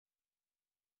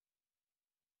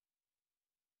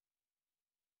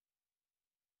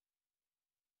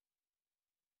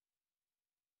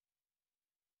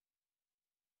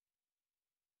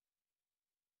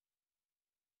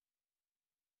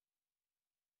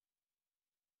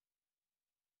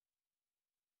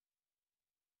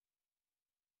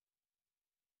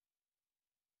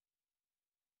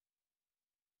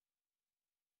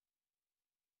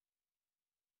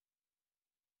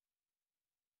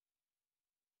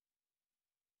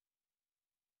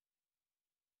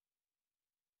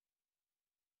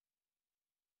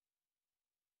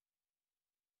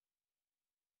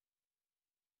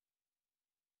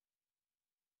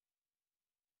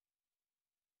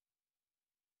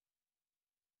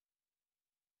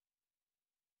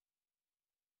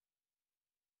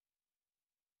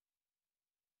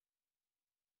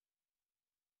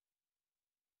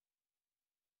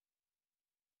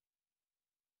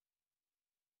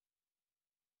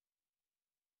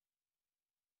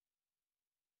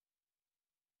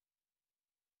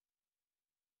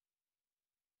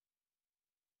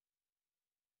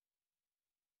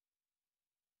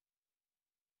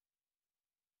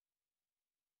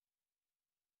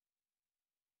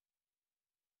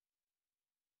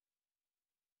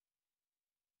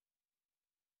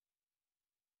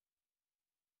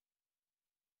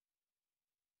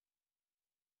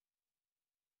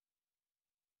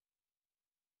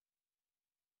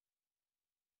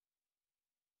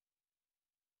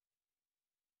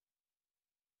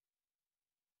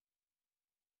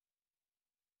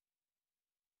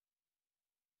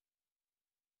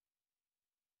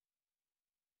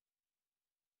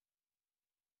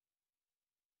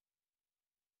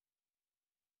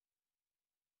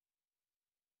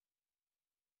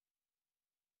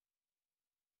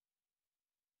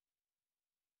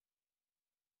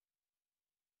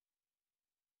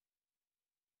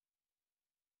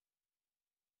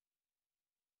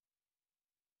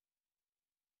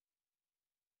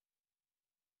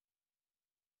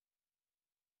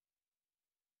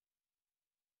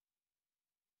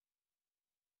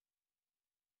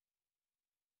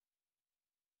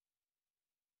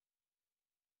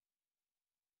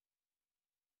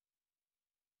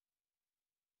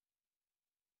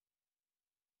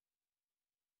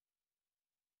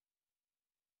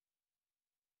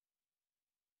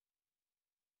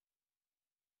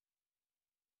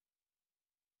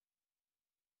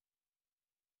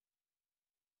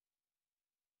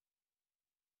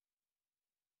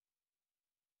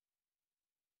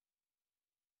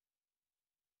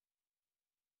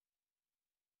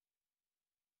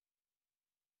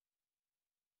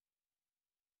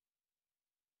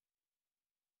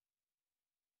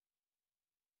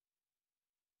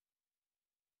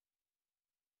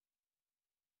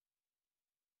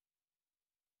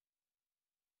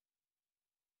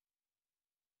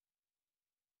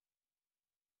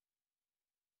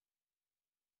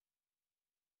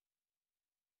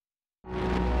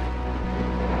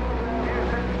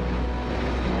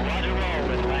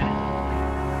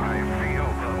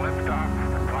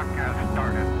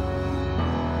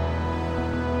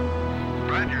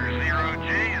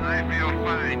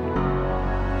fine.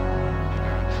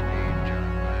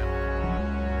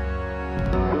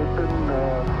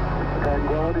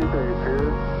 Tranquility Base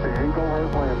here. The Eagle has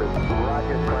landed.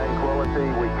 Rocket Tranquility,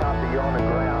 we copy you on the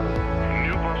ground.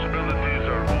 New possibilities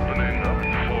are opening up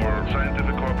for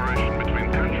scientific cooperation between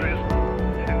countries.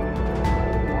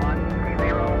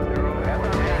 1-0-0.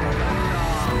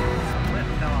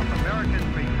 Liftoff. Americans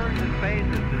return to space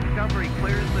as Discovery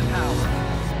clears the tower.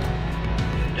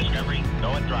 Discovery, go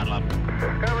and throttle up.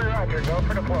 Discovery, roger. Go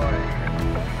for deploy.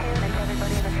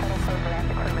 Everybody in the shuttle program,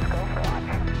 the crew is go for launch.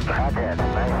 Roger.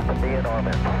 Nice to be in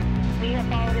orbit. We have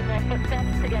followed in their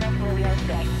footsteps to get us where we are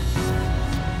today.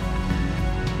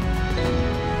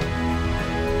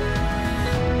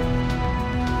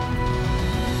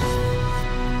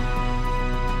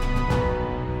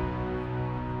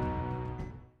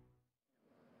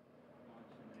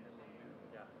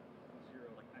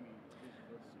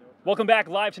 Welcome back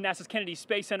live to NASA's Kennedy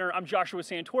Space Center. I'm Joshua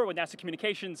Santor with NASA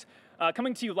Communications,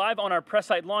 coming to you live on our press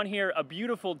site lawn here. A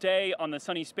beautiful day on the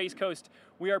sunny Space Coast.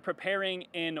 We are preparing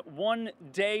in 1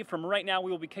 day from right now.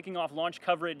 We will be kicking off launch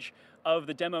coverage of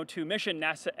the Demo 2 mission.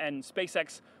 NASA and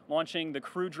SpaceX launching the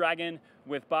Crew Dragon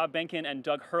with Bob Behnken and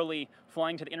Doug Hurley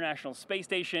flying to the International Space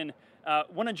Station.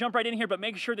 Want to jump right in here, but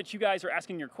make sure that you guys are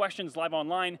asking your questions live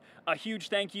online. A huge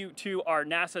thank you to our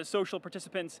NASA social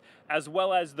participants, as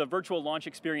well as the virtual launch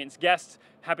experience guests.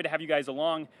 Happy to have you guys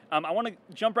along. I want to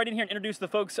jump right in here and introduce the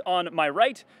folks on my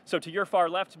right. So to your far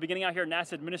left, beginning out here,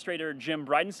 NASA Administrator Jim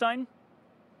Bridenstine,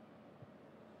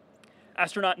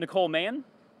 astronaut Nicole Mann,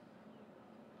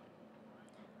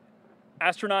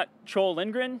 astronaut Kjell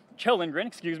Lindgren,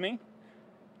 excuse me,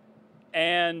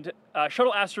 and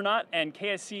shuttle astronaut and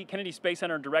KSC Kennedy Space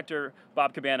Center Director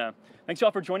Bob Cabana. Thanks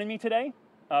y'all for joining me today.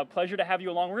 Pleasure to have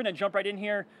you along. We're going to jump right in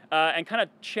here and kind of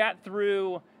chat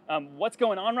through what's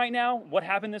going on right now, what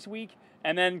happened this week,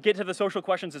 and then get to the social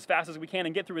questions as fast as we can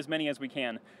and get through as many as we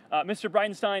can. Mr.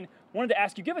 Bridenstine, wanted to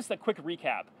ask you, give us a quick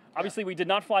recap. Obviously, we did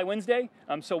not fly Wednesday,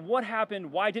 so what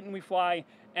happened, why didn't we fly,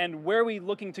 and where are we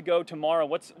looking to go tomorrow?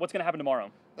 What's going to happen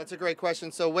tomorrow? That's a great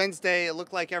question. So Wednesday, it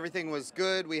looked like everything was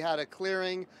good. We had a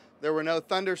clearing. There were no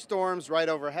thunderstorms right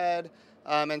overhead.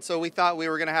 And so we thought we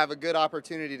were going to have a good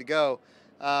opportunity to go.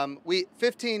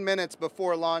 15 minutes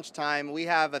before launch time, we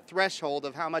have a threshold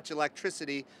of how much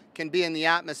electricity can be in the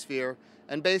atmosphere.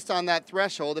 And based on that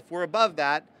threshold, if we're above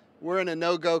that, we're in a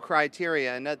no-go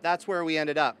criteria. And that's where we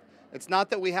ended up. It's not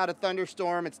that we had a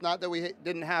thunderstorm. It's not that we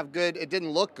didn't have good. It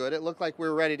didn't look good. It looked like we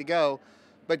were ready to go.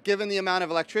 But given the amount of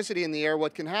electricity in the air,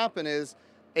 what can happen is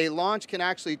a launch can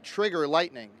actually trigger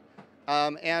lightning.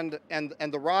 And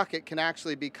the rocket can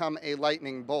actually become a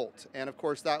lightning bolt. And of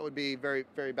course, that would be a very,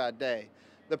 very bad day.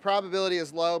 The probability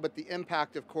is low, but the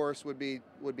impact, of course, would be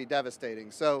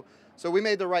devastating. So we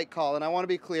made the right call. And I want to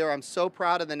be clear, I'm so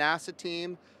proud of the NASA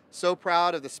team, so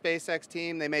proud of the SpaceX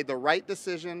team. They made the right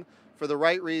decision for the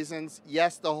right reasons.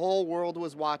 Yes, the whole world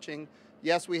was watching.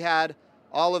 Yes, we had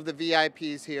all of the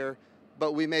VIPs here,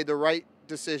 but we made the right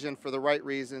decision for the right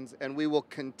reasons, and we will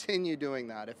continue doing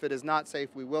that. If it is not safe,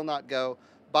 we will not go.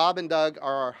 Bob and Doug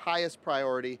are our highest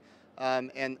priority,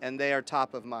 and they are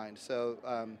top of mind. So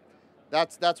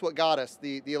that's what got us.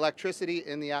 The electricity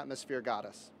in the atmosphere got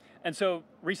us. And so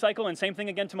recycle and same thing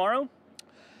again tomorrow?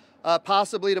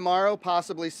 Possibly tomorrow,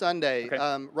 possibly Sunday.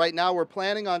 Okay. Right now we're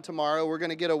planning on tomorrow. We're going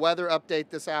to get a weather update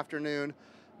this afternoon.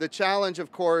 The challenge,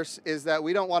 of course, is that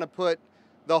we don't want to put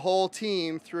the whole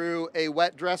team through a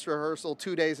wet dress rehearsal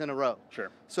 2 days in a row.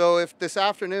 Sure. So if this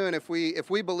afternoon, if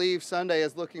we believe Sunday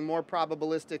is looking more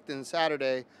probabilistic than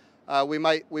Saturday, we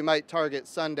might target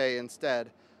Sunday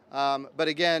instead. But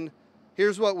again,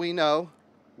 here's what we know.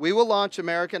 We will launch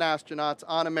American astronauts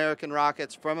on American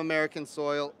rockets from American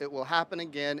soil. It will happen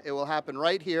again. It will happen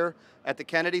right here at the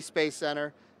Kennedy Space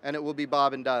Center, and it will be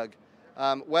Bob and Doug.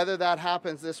 Whether that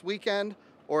happens this weekend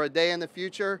or a day in the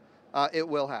future, it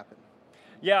will happen.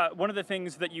 Yeah, one of the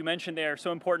things that you mentioned there,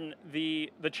 so important, the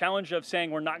challenge of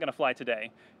saying we're not going to fly today.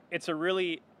 It's a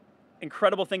really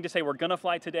incredible thing to say we're going to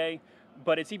fly today,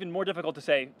 but it's even more difficult to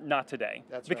say not today.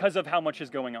 That's because right. of how much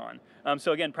is going on.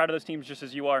 So again, proud of those teams just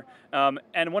as you are.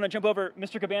 And want to jump over,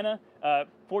 Mr. Cabana,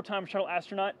 4-time shuttle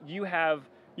astronaut.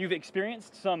 You've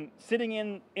experienced some sitting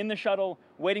in the shuttle,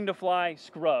 waiting to fly,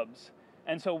 scrubs.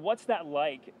 And so what's that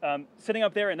like? Sitting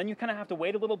up there, and then you kind of have to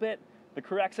wait a little bit. The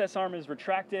crew access arm is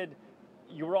retracted.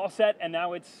 You were all set, and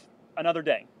now it's another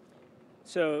day.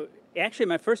 So actually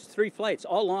my first 3 flights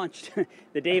all launched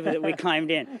the day that we climbed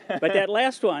in. But that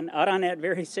last one, out on that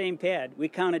very same pad, we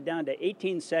counted down to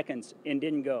 18 seconds and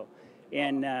didn't go.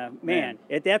 And man,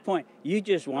 at that point, you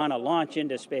just want to launch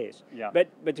into space. Yeah. But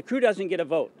the crew doesn't get a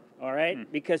vote. all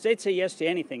right? Because they'd say yes to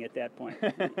anything at that point.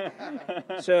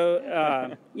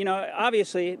 So, you know,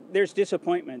 obviously there's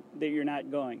disappointment that you're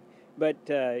not going. But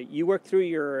you work through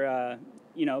your,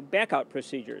 you know, back-out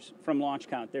procedures from launch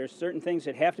count. There's certain things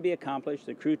that have to be accomplished.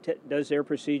 The crew does their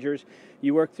procedures.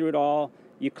 You work through it all.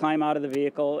 You climb out of the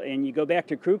vehicle, and you go back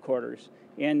to crew quarters.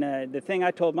 And the thing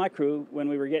I told my crew when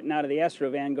we were getting out of the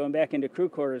Astrovan, going back into crew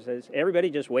quarters, is everybody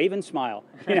just wave and smile.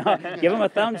 You know, give them a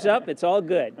thumbs up. It's all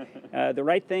good. The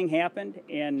right thing happened,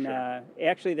 and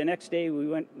actually the next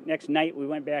night we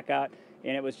went back out,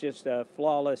 and it was just a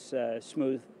flawless,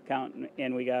 smooth count,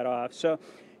 and we got off. So,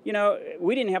 you know,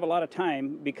 we didn't have a lot of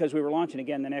time because we were launching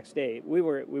again the next day. We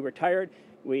were tired.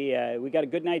 We got a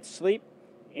good night's sleep.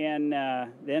 And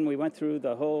then we went through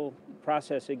the whole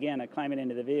process again of climbing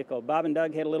into the vehicle. Bob and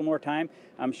Doug had a little more time.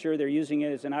 I'm sure they're using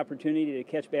it as an opportunity to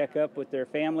catch back up with their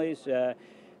families,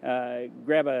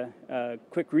 grab a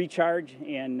quick recharge,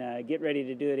 and get ready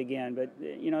to do it again. But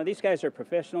you know, these guys are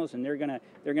professionals, and they're gonna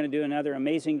do another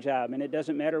amazing job. And it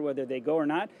doesn't matter whether they go or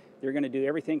not. They're going to do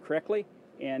everything correctly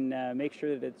and make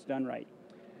sure that it's done right.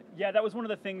 Yeah, that was one of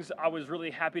the things I was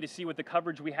really happy to see with the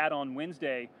coverage we had on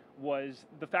Wednesday, was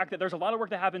the fact that there's a lot of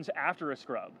work that happens after a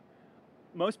scrub.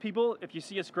 Most people, if you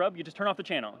see a scrub, you just turn off the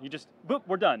channel. You just, boop,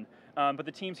 we're done. But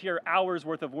the team's here hours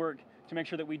worth of work to make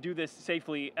sure that we do this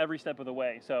safely every step of the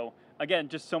way. So again,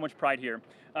 just so much pride here.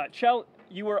 Kjell,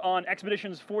 you were on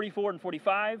expeditions 44 and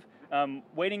 45,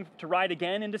 waiting to ride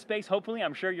again into space, hopefully.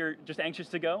 I'm sure you're just anxious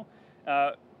to go.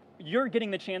 You're getting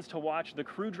the chance to watch the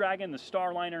Crew Dragon, the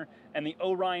Starliner, and the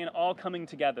Orion all coming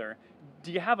together.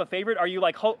 Do you have a favorite? Are you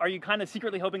are you kind of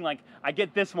secretly hoping, like, I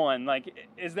get this one? Like,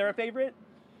 is there a favorite?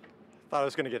 Thought I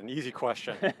was going to get an easy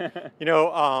question. You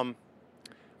know,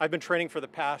 I've been training for the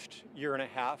past year and a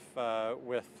half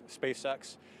with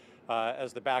SpaceX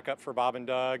as the backup for Bob and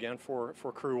Doug and for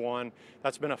Crew One.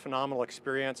 That's been a phenomenal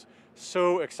experience.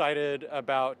 So excited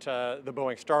about the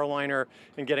Boeing Starliner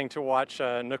and getting to watch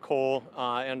Nicole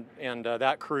and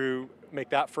that crew make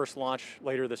that first launch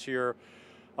later this year.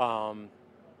 But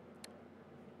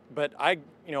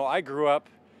I grew up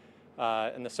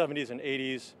in the 70s and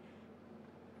 80s.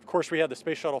 Of course, we had the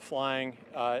space shuttle flying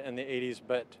in the 80s,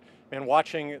 but man,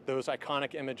 watching those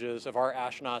iconic images of our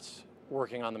astronauts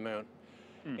working on the moon.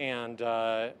 And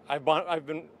I've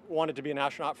been wanted to be an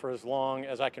astronaut for as long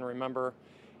as I can remember,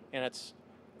 and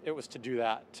it was to do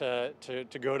that,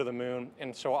 to go to the moon.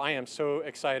 And so I am so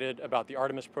excited about the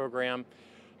Artemis program,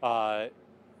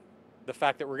 the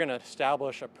fact that we're going to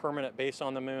establish a permanent base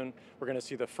on the moon. We're going to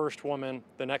see the first woman,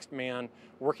 the next man,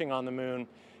 working on the moon,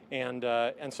 and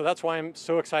so that's why I'm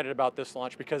so excited about this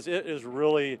launch, because it is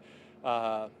really,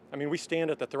 I mean, we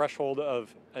stand at the threshold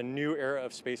of a new era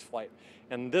of space flight,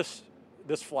 and this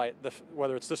flight,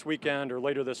 whether it's this weekend or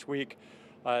later this week,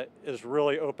 is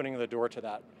really opening the door to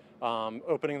that,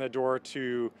 opening the door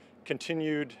to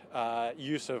continued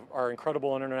use of our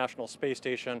incredible International Space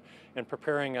Station and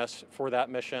preparing us for that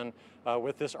mission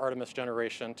with this Artemis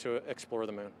generation to explore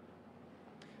the moon.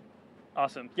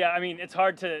 Awesome. Yeah, I mean, it's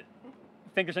hard to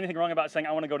think there's anything wrong about saying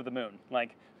I want to go to the moon.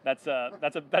 Like, that's a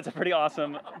pretty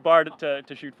awesome bar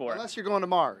to shoot for. Unless you're going to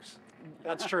Mars.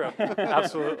 That's true.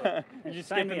 Absolutely. You just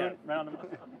skip the moon around the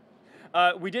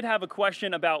moon. We did have a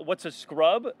question about what's a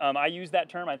scrub. I used that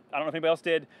term. I don't know if anybody else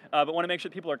did, but want to make sure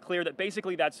that people are clear that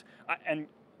basically that's, and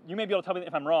you may be able to tell me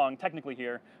if I'm wrong technically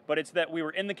here, but it's that we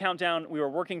were in the countdown, we were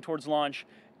working towards launch,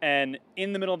 and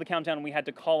in the middle of the countdown we had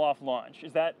to call off launch.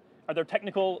 Are there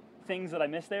technical things that I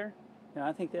missed there? No,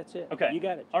 I think that's it. Okay. You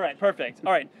got it. All right, perfect.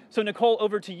 All right, so Nicole,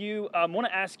 over to you. I want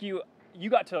to ask you, you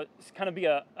got to kind of be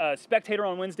a spectator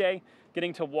on Wednesday,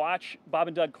 getting to watch Bob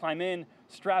and Doug climb in,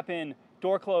 strap in,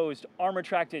 door closed, arm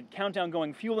retracted, countdown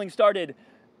going, fueling started,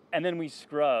 and then we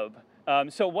scrub.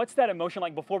 So what's that emotion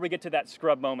like before we get to that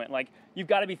scrub moment? Like, you've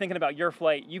got to be thinking about your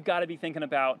flight, you've got to be thinking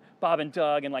about Bob and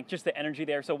Doug and like just the energy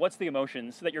there. So what's the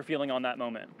emotions that you're feeling on that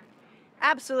moment?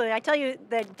 Absolutely. I tell you,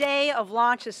 the day of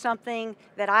launch is something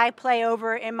that I play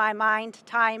over in my mind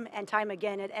time and time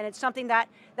again, and it's something that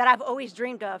I've always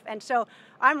dreamed of. And so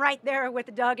I'm right there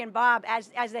with Doug and Bob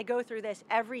as they go through this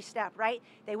every step, right?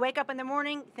 They wake up in the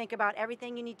morning, think about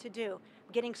everything you need to do.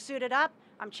 Getting suited up,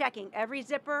 I'm checking every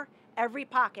zipper, every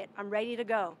pocket. I'm ready to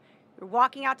go. You're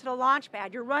walking out to the launch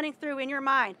pad. You're running through in your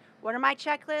mind, what are my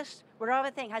checklists? What are all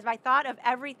the things? Have I thought of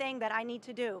everything that I need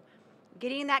to do?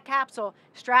 Getting in that capsule,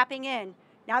 strapping in.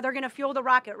 Now they're going to fuel the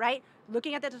rocket, right?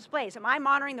 Looking at the displays. Am I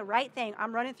monitoring the right thing?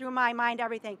 I'm running through my mind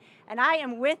everything. And I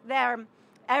am with them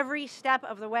every step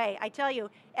of the way. I tell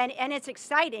you, and it's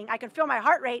exciting. I can feel my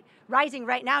heart rate rising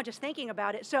right now just thinking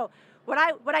about it. So what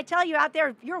I tell you out there,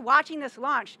 if you're watching this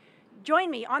launch,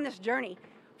 join me on this journey.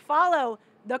 Follow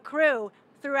the crew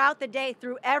throughout the day,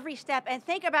 through every step, and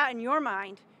think about in your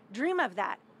mind, dream of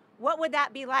that. What would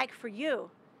that be like for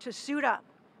you to suit up,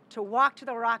 to walk to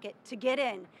the rocket, to get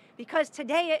in? Because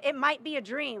today it might be a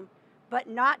dream, but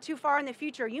not too far in the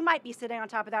future, you might be sitting on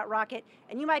top of that rocket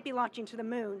and you might be launching to the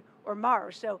moon or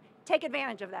Mars. So take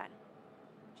advantage of that.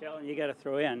 Kjell, you got to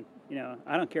throw in,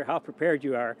 I don't care how prepared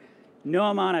you are, no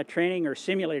amount of training or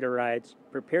simulator rides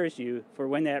prepares you for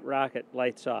when that rocket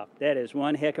lights off. That is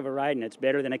one heck of a ride, and it's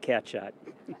better than a cat shot.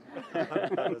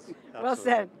 Well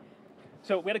said.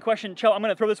 So we had a question, Kjell, I'm going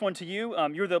to throw this one to you.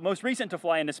 You're the most recent to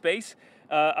fly into space.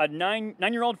 A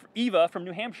nine-year-old Eva from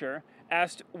New Hampshire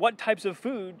asked, what types of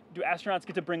food do astronauts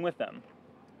get to bring with them?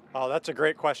 Oh, that's a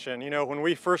great question. When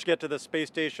we first get to the space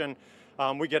station,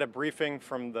 we get a briefing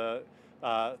from the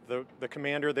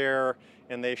commander there,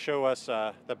 and they show us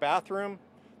the bathroom,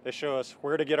 they show us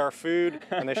where to get our food,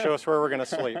 and they show us where we're going to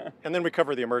sleep. And then we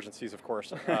cover the emergencies, of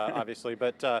course, obviously.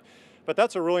 But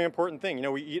that's a really important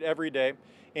thing. We eat every day,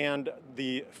 and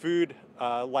the food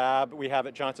lab we have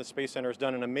at Johnson Space Center has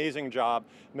done an amazing job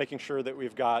making sure that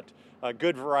we've got a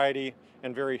good variety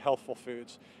and very healthful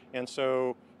foods. And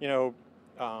so,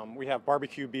 we have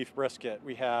barbecue beef brisket,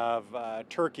 we have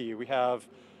turkey, we have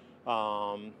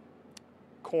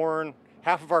corn.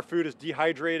 Half of our food is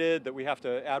dehydrated that we have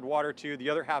to add water to. The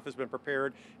other half has been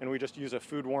prepared, and we just use a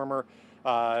food warmer.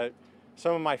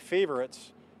 Some of my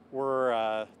favorites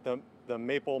were the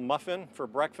maple muffin for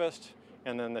breakfast,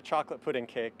 and then the chocolate pudding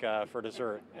cake for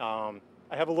dessert. I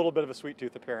have a little bit of a sweet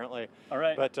tooth, apparently. All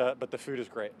right. But the food is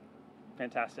great.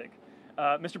 Fantastic.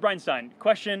 Mr. Bridenstine,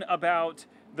 question about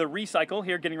the recycle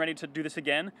here, getting ready to do this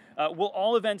again. Will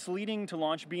all events leading to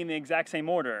launch be in the exact same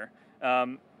order?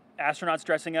 Astronauts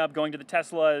dressing up, going to the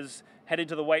Teslas, headed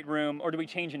to the White Room, or do we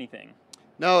change anything?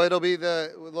 No, it'll be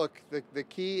the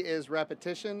key is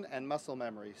repetition and muscle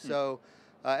memory. So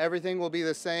everything will be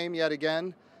the same yet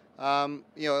again.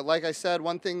 Like I said,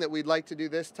 one thing that we'd like to do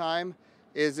this time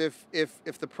is if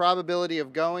the probability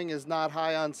of going is not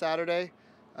high on Saturday,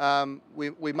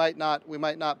 we might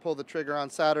not pull the trigger on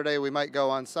Saturday. We might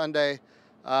go on Sunday.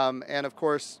 And of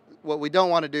course, what we don't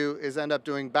want to do is end up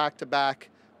doing back-to-back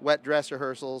wet dress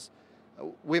rehearsals.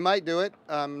 We might do it.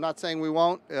 I'm not saying we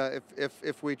won't.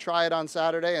 If we try it on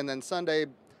Saturday and then Sunday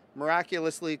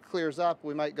miraculously clears up,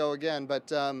 we might go again. But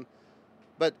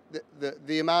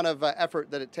the amount of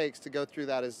effort that it takes to go through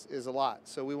that is a lot.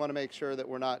 So we want to make sure that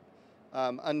we're not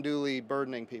unduly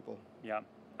burdening people. Yeah,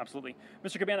 absolutely.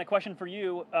 Mr. Cabana, question for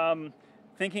you.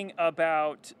 Thinking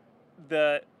about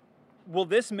will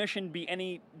this mission be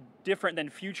any different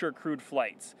than future crewed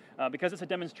flights? Because it's a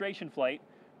demonstration flight,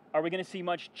 are we going to see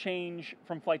much change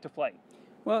from flight to flight?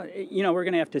 Well, we're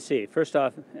going to have to see. First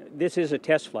off, this is a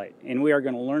test flight, and we are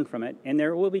going to learn from it, and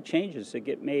there will be changes that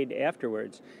get made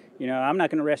afterwards. I'm not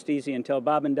going to rest easy until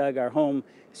Bob and Doug are home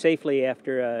safely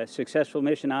after a successful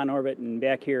mission on orbit and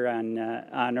back here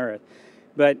on Earth.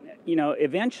 But,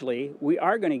 eventually, we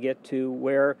are going to get to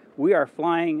where we are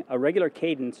flying a regular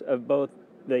cadence of both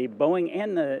the Boeing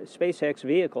and the SpaceX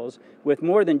vehicles with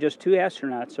more than just 2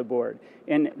 astronauts aboard.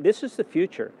 And this is the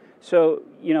future. So,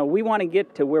 we want to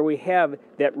get to where we have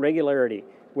that regularity,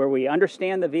 where we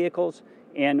understand the vehicles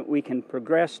and we can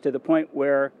progress to the point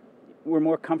where we're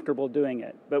more comfortable doing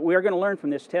it. But we are going to learn from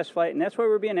this test flight, and that's why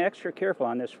we're being extra careful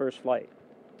on this first flight.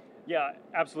 Yeah,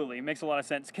 absolutely. It makes a lot of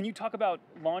sense. Can you talk about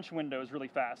launch windows really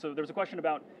fast? So there was a question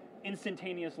about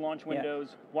instantaneous launch windows.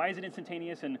 Yeah. Why is it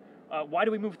instantaneous, and why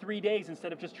do we move 3 days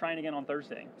instead of just trying again on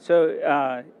Thursday?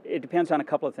 So it depends on a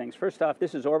couple of things. First off,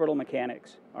 this is orbital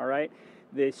mechanics, all right?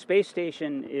 The space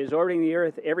station is orbiting the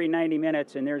Earth every 90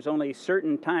 minutes, and there's only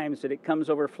certain times that it comes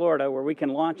over Florida where we can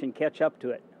launch and catch up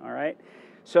to it, all right?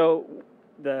 So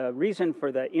the reason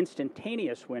for the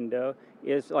instantaneous window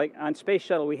is, like on Space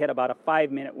Shuttle, we had about a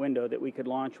 5-minute window that we could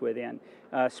launch within.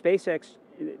 SpaceX,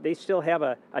 they still have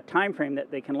a time frame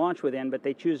that they can launch within, but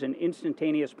they choose an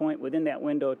instantaneous point within that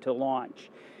window to launch.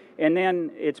 And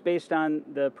then it's based on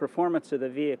the performance of the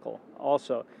vehicle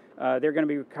also. They're going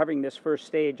to be covering this first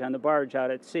stage on the barge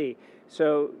out at sea.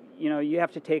 So, you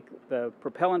have to take the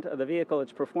propellant of the vehicle,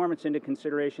 its performance into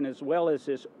consideration, as well as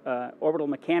this orbital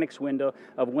mechanics window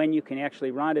of when you can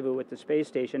actually rendezvous with the space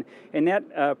station. And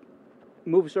that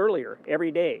moves earlier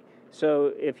every day.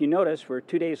 So if you notice, we're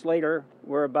 2 days later,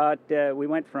 we're about, we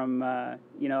went from, a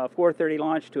 4:30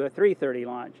 launch to a 3:30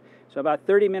 launch. So about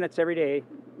 30 minutes every day,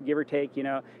 give or take,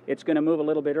 it's going to move a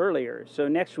little bit earlier. So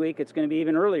next week, it's going to be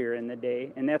even earlier in the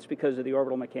day, and that's because of the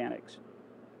orbital mechanics.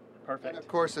 Perfect. And of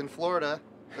course, in Florida,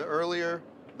 the earlier,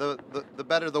 the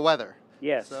better the weather.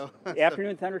 Yes. So,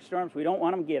 afternoon thunderstorms, we don't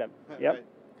want them to get them. Yep. Right.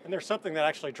 And there's something that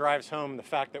actually drives home the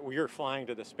fact that we are flying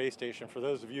to the space station. For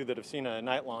those of you that have seen a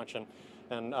night launch,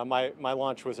 and my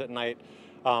launch was at night,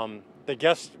 the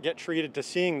guests get treated to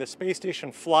seeing the space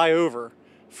station fly over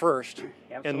first,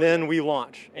 Absolutely. and then we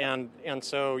launch. And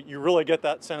so you really get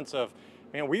that sense of,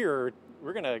 man, we're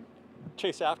going to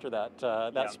chase after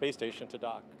that space station to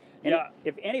dock. And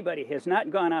if anybody has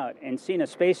not gone out and seen a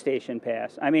space station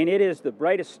pass, I mean, it is the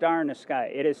brightest star in the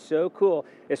sky. It is so cool,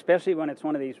 especially when it's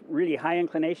one of these really high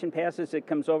inclination passes that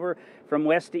comes over from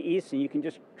west to east, and you can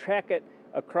just track it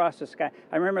across the sky.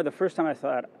 I remember the first time I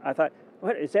thought,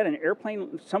 what, is that an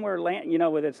airplane somewhere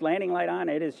with its landing light on?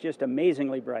 It is just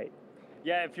amazingly bright.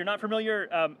 Yeah, if you're not familiar,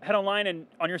 head online and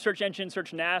on your search engine,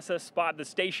 search NASA, spot the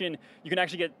station. You can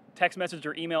actually get text message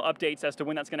or email updates as to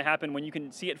when that's going to happen, when you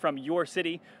can see it from your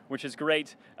city, which is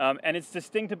great. And it's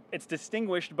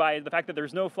distinguished by the fact that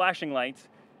there's no flashing lights.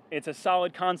 It's a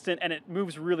solid constant, and it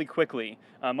moves really quickly,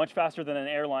 much faster than an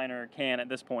airliner can at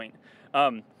this point.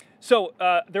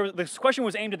 This question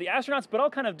was aimed at the astronauts, but I'll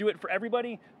kind of do it for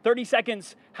everybody. 30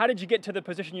 seconds, how did you get to the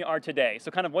position you are today?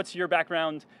 So kind of what's your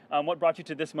background, what brought you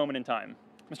to this moment in time?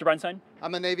 Mr. Bridenstine?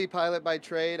 I'm a Navy pilot by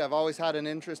trade. I've always had an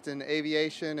interest in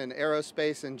aviation and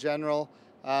aerospace in general.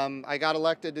 I got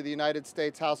elected to the United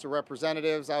States House of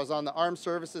Representatives. I was on the Armed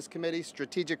Services Committee,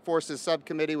 Strategic Forces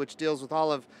Subcommittee, which deals with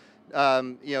all of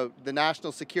the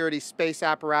national security space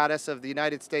apparatus of the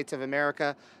United States of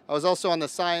America. I was also on the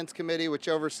Science Committee, which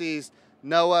oversees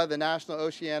NOAA, the National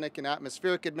Oceanic and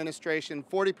Atmospheric Administration.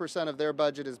 40% of their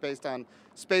budget is based on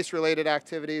space-related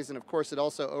activities, and of course it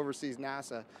also oversees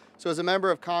NASA. So as a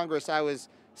member of Congress, I was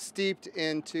steeped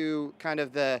into kind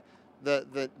of the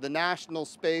national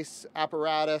space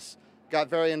apparatus, got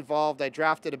very involved. I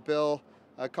drafted a bill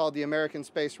called the American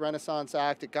Space Renaissance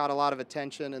Act. It got a lot of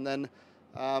attention, and then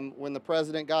when the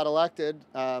president got elected,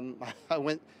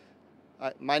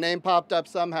 my name popped up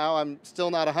somehow. I'm still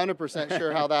not 100%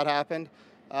 sure how that happened,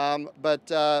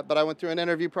 but I went through an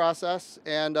interview process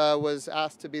and was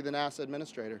asked to be the NASA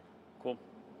administrator. Cool.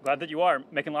 Glad that you are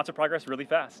making lots of progress really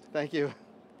fast. Thank you.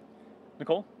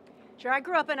 Nicole? Sure, I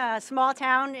grew up in a small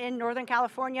town in Northern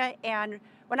California, and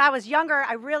when I was younger,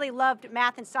 I really loved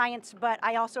math and science, but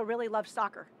I also really loved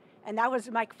soccer, and that was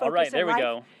my focus in life. All right, there we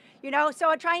go. You know,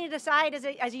 so trying to decide as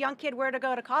a young kid where to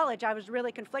go to college, I was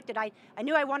really conflicted. I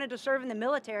knew I wanted to serve in the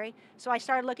military, so I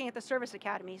started looking at the service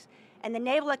academies. And the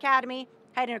Naval Academy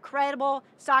had an incredible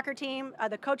soccer team.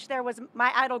 The coach there was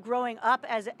my idol growing up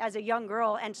as a young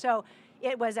girl. And so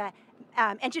it was an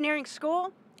engineering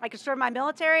school. I could serve my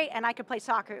military, and I could play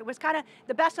soccer. It was kind of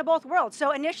the best of both worlds.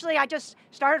 So initially, I just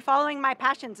started following my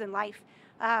passions in life.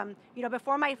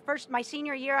 Before my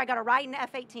senior year, I got a ride in the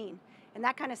F-18. And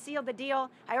that kind of sealed the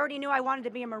deal. I already knew I wanted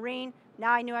to be a Marine.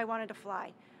 Now I knew I wanted to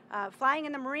fly. Flying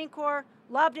in the Marine Corps,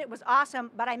 loved it, was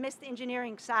awesome, but I missed the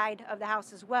engineering side of the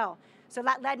house as well. So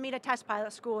that led me to test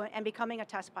pilot school and becoming a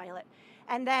test pilot.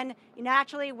 And then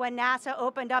naturally, when NASA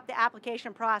opened up the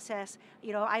application process,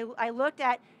 I looked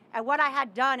at what I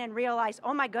had done and realized,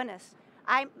 oh my goodness,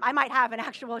 I might have an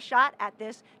actual shot at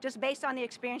this just based on the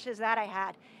experiences that I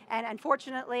had. And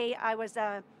unfortunately, I was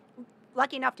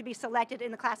lucky enough to be selected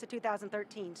in the class of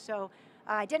 2013. So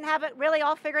I didn't have it really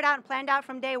all figured out and planned out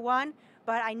from day one,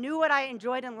 but I knew what I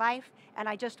enjoyed in life, and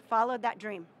I just followed that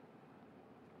dream.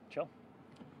 Kjell?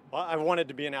 Well, I've wanted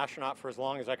to be an astronaut for as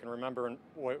long as I can remember, and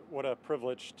what a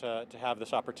privilege to have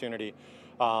this opportunity.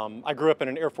 I grew up in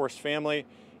an Air Force family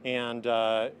and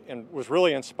was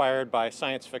really inspired by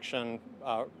science fiction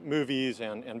movies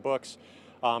and books.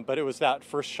 But it was that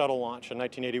first shuttle launch in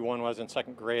 1981 when I was in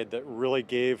second grade that really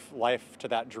gave life to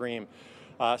that dream.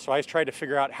 So I tried to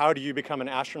figure out, how do you become an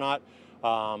astronaut?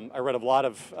 I read a lot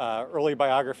of early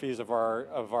biographies of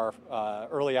our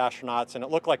early astronauts, and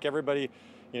it looked like everybody,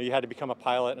 you had to become a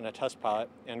pilot and a test pilot.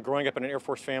 And growing up in an Air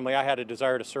Force family, I had a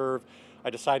desire to serve.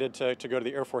 I decided to go to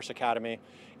the Air Force Academy.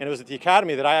 And it was at the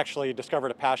Academy that I actually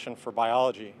discovered a passion for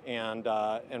biology and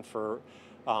for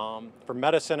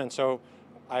medicine. And so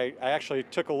I actually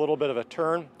took a little bit of a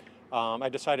turn. I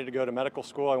decided to go to medical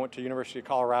school. I went to University of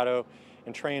Colorado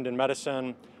and trained in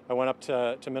medicine. I went up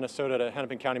to Minnesota to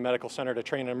Hennepin County Medical Center to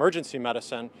train in emergency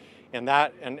medicine, and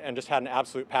just had an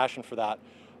absolute passion for that.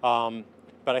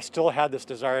 But I still had this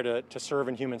desire to serve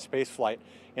in human space flight.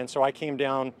 And so I came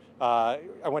down, I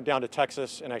went down to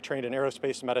Texas and I trained in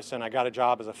aerospace medicine. I got a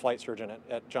job as a flight surgeon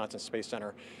at Johnson Space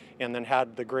Center, and then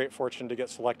had the great fortune to get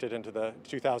selected into the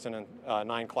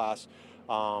 2009 class.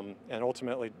 And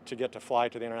ultimately to get to fly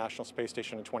to the International Space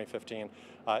Station in 2015.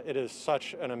 It is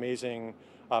such an amazing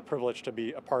privilege to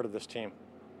be a part of this team.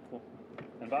 Cool.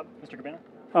 And Bob, Mr. Cabana?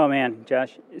 Oh man,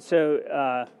 Josh.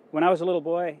 So when I was a little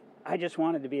boy, I just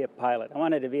wanted to be a pilot. I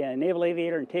wanted to be a naval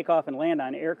aviator and take off and land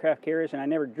on aircraft carriers, and I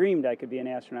never dreamed I could be an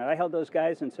astronaut. I held those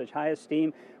guys in such high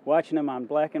esteem, watching them on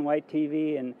black and white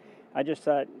TV, and I just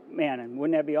thought, man,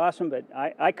 wouldn't that be awesome? But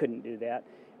I couldn't do that.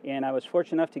 And I was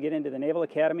fortunate enough to get into the Naval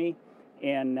Academy,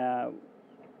 and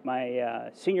my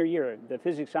senior year, the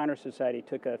Physics Honor Society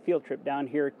took a field trip down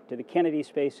here to the Kennedy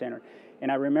Space Center,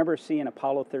 and I remember seeing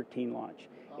Apollo 13 launch.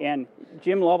 And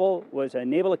Jim Lovell was a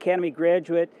Naval Academy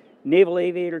graduate, naval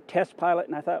aviator, test pilot,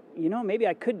 and I thought, you know, maybe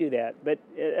I could do that, but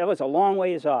it was a long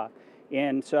ways off.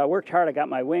 And so I worked hard. I got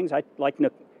my wings. Like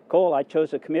Nicole, I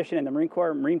chose a commission in the Marine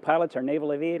Corps. Marine pilots are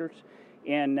naval aviators.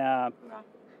 And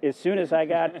as soon as I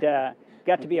got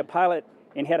to be a pilot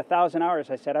and had 1,000 hours,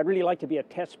 I said, I'd really like to be a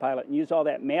test pilot and use all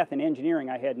that math and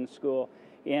engineering I had in school.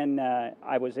 And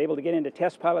I was able to get into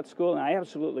test pilot school, and I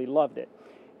absolutely loved it.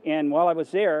 And while I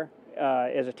was there,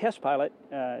 as a test pilot,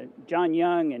 John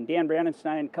Young and Dan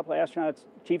Bridenstine, a couple of astronauts,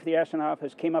 chief of the astronaut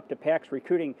office, came up to PAX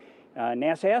recruiting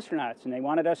NASA astronauts, and they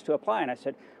wanted us to apply. And I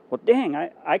said, well, dang,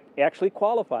 I actually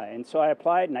qualify. And so I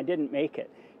applied, and I didn't make it.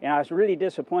 And I was really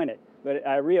disappointed. But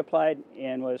I reapplied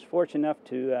and was fortunate enough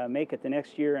to make it the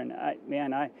next year. And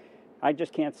I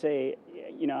just can't say,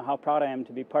 you know, how proud I am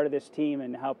to be part of this team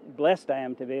and how blessed I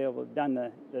am to be able to have done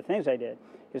the things I did.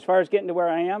 As far as getting to where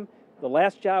I am, the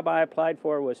last job I applied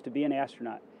for was to be an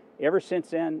astronaut. Ever since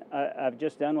then, I've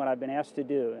just done what I've been asked to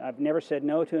do. I've never said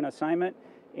no to an assignment,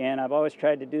 and I've always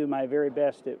tried to do my very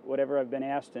best at whatever I've been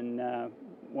asked. And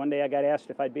one day I got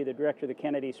asked if I'd be the director of the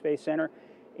Kennedy Space Center,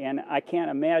 and I can't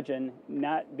imagine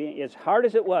not being, as hard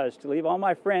as it was to leave all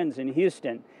my friends in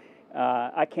Houston,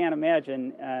 I can't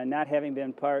imagine not having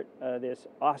been part of this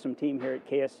awesome team here at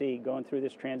KSC going through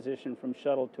this transition from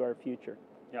shuttle to our future.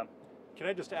 Yeah. Can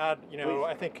I just add, you know,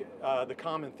 Please. I think the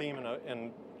common theme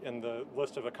in the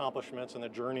list of accomplishments and the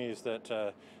journeys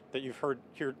that you've heard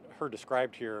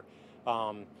described here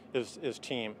is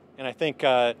team. And I think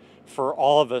for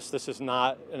all of us, this is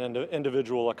not an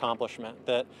individual accomplishment.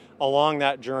 That along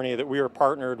that journey that we are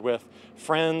partnered with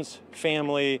friends,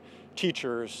 family,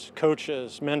 teachers,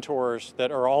 coaches, mentors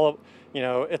that are all, you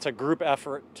know, it's a group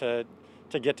effort to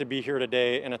get to be here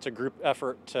today, and it's a group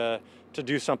effort to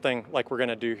do something like we're going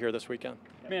to do here this weekend.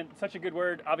 Man, such a good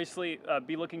word. Obviously,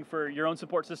 be looking for your own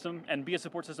support system and be a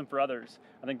support system for others.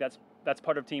 I think that's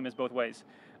part of team is both ways.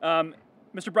 Mr.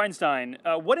 Bridenstine,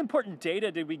 what important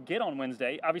data did we get on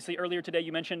Wednesday? Obviously, earlier today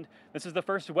you mentioned this is the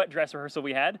first wet dress rehearsal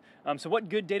we had. So what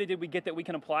good data did we get that we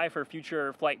can apply for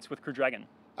future flights with Crew Dragon?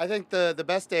 I think the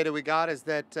best data we got is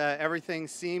that everything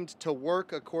seemed to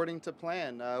work according to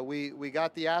plan. We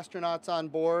got the astronauts on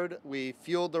board. We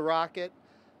fueled the rocket.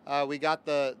 We got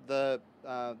the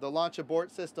launch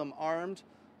abort system armed.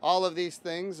 All of these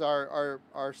things are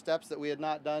steps that we had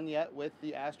not done yet with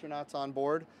the astronauts on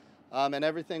board, and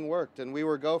everything worked. And we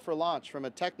were go for launch. From a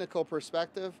technical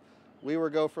perspective, we were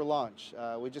go for launch.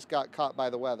 We just got caught by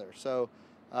the weather. So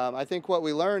I think what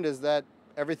we learned is that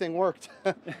everything worked,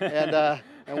 and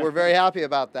we're very happy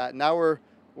about that. Now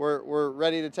we're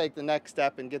ready to take the next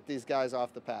step and get these guys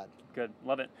off the pad. Good,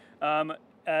 love it.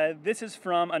 This is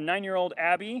from a 9-year-old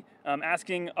Abby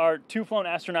asking our 2 flown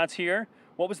astronauts here,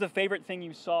 what was the favorite thing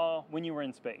you saw when you were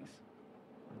in space?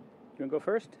 You want to go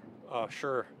first? Oh,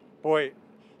 sure. Boy,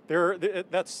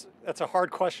 that's a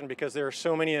hard question because there are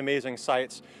so many amazing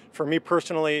sights. For me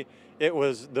personally, it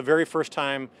was the very first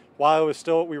time while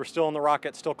we were still in the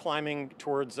rocket, still climbing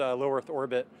towards low Earth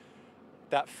orbit,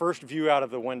 that first view out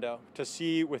of the window, to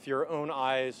see with your own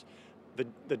eyes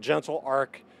the gentle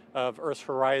arc of Earth's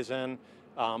horizon,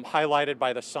 highlighted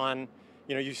by the sun.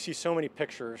 You know, you see so many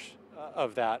pictures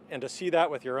of that, and to see that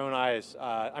with your own eyes,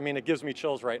 I mean, it gives me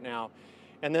chills right now.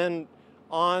 And then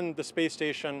on the space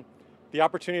station, the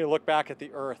opportunity to look back at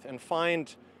the Earth and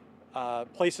find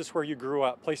places where you grew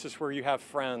up, places where you have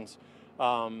friends,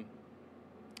 and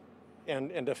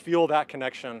to feel that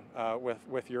connection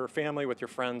with your family, with your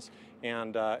friends,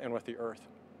 and with the Earth.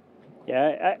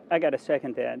 Yeah, I got to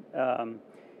second that.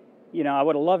 You know, I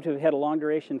would have loved to have had a long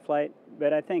duration flight,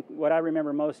 but I think what I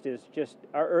remember most is just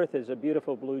our Earth is a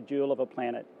beautiful blue jewel of a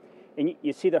planet. And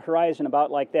you see the horizon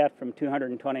about like that from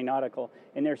 220 nautical,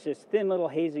 and there's this thin little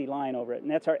hazy line over it,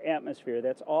 and that's our atmosphere.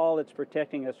 That's all that's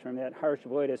protecting us from that harsh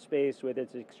void of space with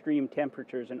its extreme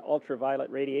temperatures and ultraviolet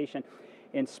radiation.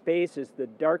 And space is the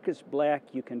darkest black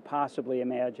you can possibly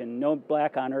imagine. No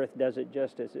black on Earth does it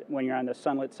justice when you're on the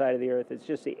sunlit side of the Earth. It's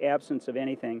just the absence of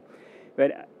anything.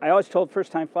 But I always told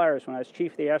first-time flyers when I was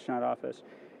chief of the astronaut office,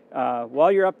 while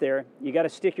you're up there, you got to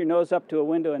stick your nose up to a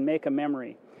window and make a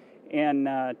memory. And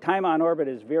time on orbit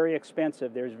is very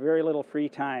expensive. There's very little free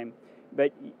time.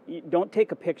 but don't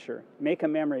take a picture. Make a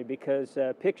memory, because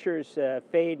pictures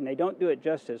fade and they don't do it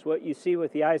justice. What you see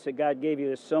with the eyes that God gave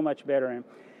you is so much better. And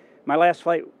my last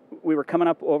flight, we were coming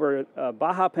up over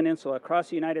Baja Peninsula across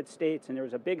the United States, and there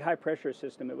was a big high pressure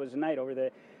system. It was night over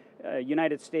the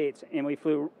United States, and we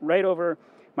flew right over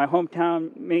my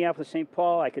hometown, Minneapolis, St.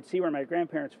 Paul. I could see where my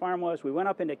grandparents' farm was. We went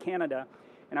up into Canada,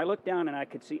 and I looked down and I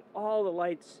could see all the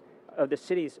lights of the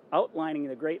cities outlining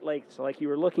the Great Lakes, like you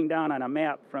were looking down on a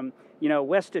map from, you know,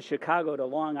 west of Chicago to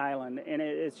Long Island. And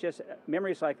it's just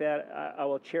memories like that I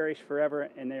will cherish forever,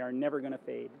 and they are never going to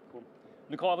fade. Cool.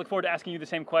 Nicole, I look forward to asking you the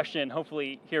same question,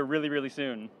 hopefully here really, really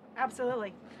soon.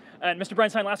 Absolutely. And Mr.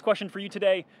 Bridenstine, last question for you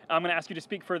today. I'm going to ask you to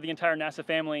speak for the entire NASA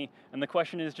family, and the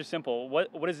question is just simple.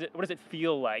 What does it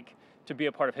feel like to be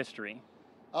a part of history?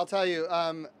 I'll tell you,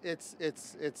 it's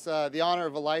the honor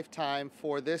of a lifetime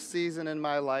for this season in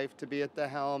my life to be at the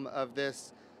helm of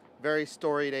this very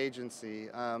storied agency.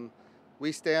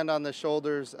 We stand on the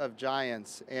shoulders of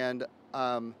giants, and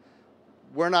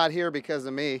we're not here because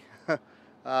of me.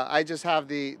 I just have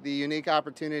the unique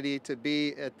opportunity to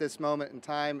be at this moment in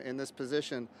time in this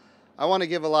position. I want to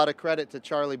give a lot of credit to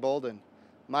Charlie Bolden,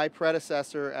 my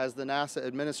predecessor as the NASA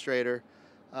administrator,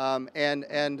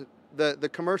 and the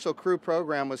Commercial Crew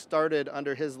program was started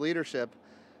under his leadership,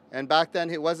 and back then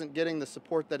it wasn't getting the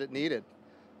support that it needed,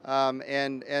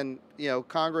 and you know,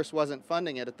 Congress wasn't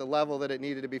funding it at the level that it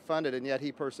needed to be funded, and yet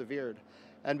he persevered.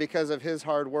 And because of his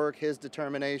hard work, his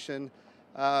determination,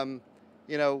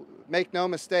 you know, make no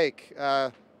mistake,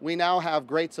 we now have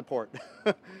great support.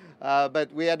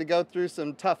 But we had to go through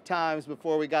some tough times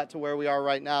before we got to where we are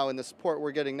right now, and the support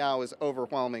we're getting now is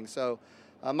overwhelming. So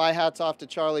my hat's off to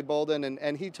Charlie Bolden,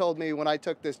 and he told me when I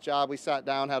took this job, we sat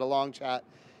down, had a long chat.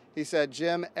 He said,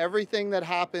 "Jim, everything that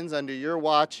happens under your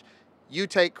watch, you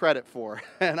take credit for."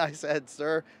 And I said,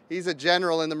 "Sir, he's a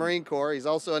general in the Marine Corps. He's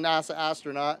also a NASA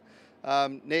astronaut,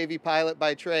 Navy pilot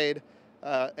by trade,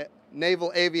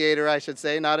 naval aviator, I should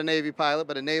say, not a Navy pilot,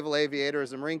 but a naval aviator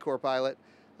as a Marine Corps pilot."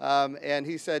 And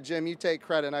he said, "Jim, you take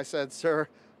credit." And I said, "Sir,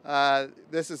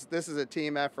 this is a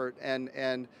team effort,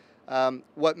 and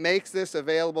what makes this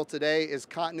available today is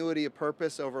continuity of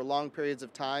purpose over long periods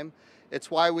of time. It's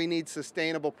why we need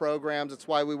sustainable programs. It's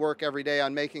why we work every day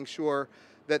on making sure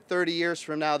that 30 years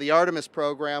from now, the Artemis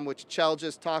program, which Kjell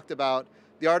just talked about,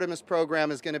 the Artemis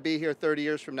program is going to be here 30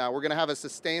 years from now. We're going to have a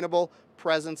sustainable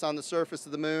presence on the surface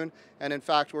of the moon, and in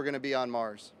fact, we're going to be on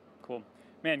Mars." Cool.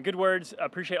 Man, good words. I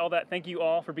appreciate all that. Thank you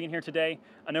all for being here today.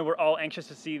 I know we're all anxious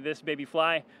to see this baby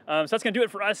fly. So that's going to do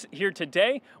it for us here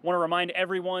today. I want to remind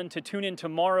everyone to tune in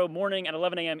tomorrow morning at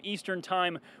 11 a.m. Eastern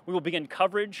Time. We will begin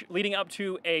coverage leading up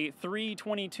to a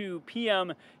 3:22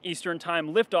 p.m. Eastern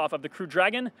Time liftoff of the Crew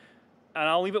Dragon. And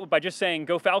I'll leave it by just saying,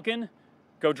 go Falcon,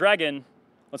 go Dragon,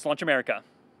 let's launch America.